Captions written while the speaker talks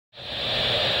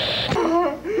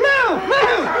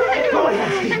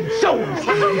Show him,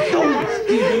 Steven. Do it,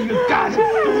 Steven. You got it. Do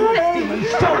it, Steven.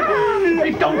 Show him. If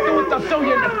you don't do it, they'll throw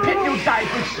you in the pit. You die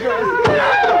for sure. Do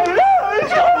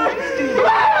it, Steven.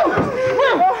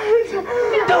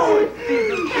 Do it,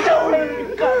 Steven. Do it.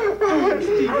 You got it. Do it,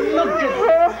 Steven. Look at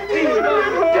it, Steven.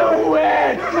 Do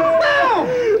it.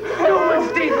 Do it,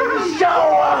 Steven. Show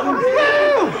him.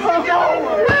 Show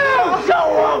him. Show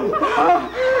him.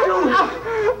 Do it.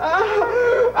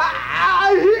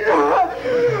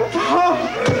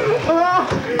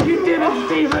 You did it,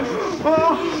 Steven.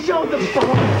 Show the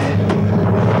boys.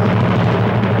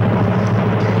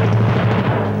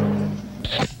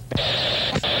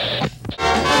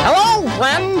 Hello,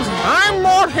 friends. I'm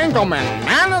Mort Hinkleman,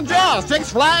 manager of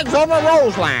Six Flags Over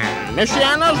Roseland,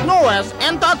 Michiana's newest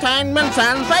entertainment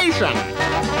sensation.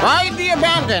 Ride the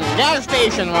abandoned gas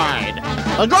station ride,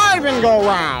 the drive-in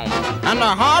go-round, and the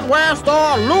hardware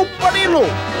store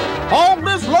loop-a-de-loop. All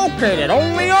this located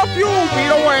only a few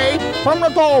feet away from the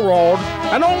toll road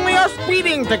and only a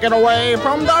speeding ticket away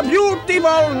from the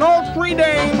beautiful Notre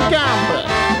Dame campus.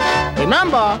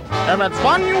 Remember, if it's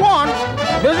fun you want,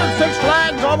 visit Six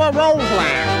Flags Over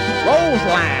Roseland.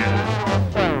 Roseland.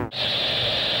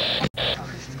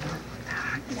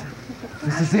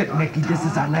 This is it, Mickey. This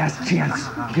is our last chance.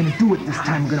 We're gonna do it this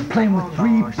time. We're gonna play him with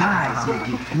 3 pies,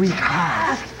 Mickey. 3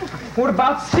 pies. What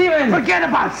about Steven? Forget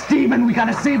about Steven. We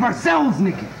gotta save ourselves,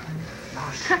 Mickey.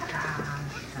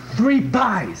 3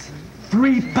 pies.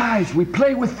 3 pies. We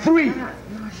play with 3.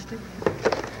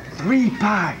 3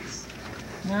 pies.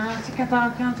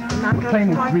 We're playing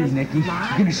with 3, Nicky.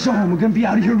 We're gonna show him. We're gonna be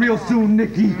out of here real soon,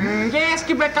 Nicky. We're gonna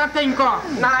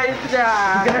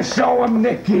show him,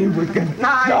 Nicky. We're gonna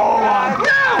show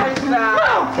him. No!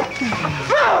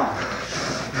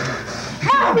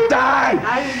 Die!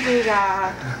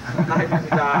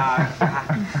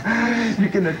 You're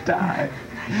gonna die.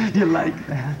 You like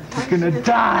that? You're gonna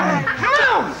die.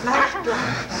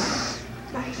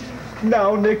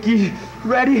 Now, Nicky.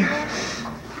 Ready?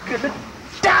 You're gonna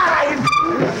die!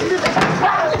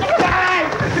 Die!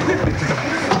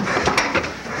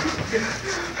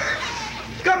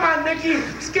 Come on, Nicky.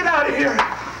 Let's get out of here.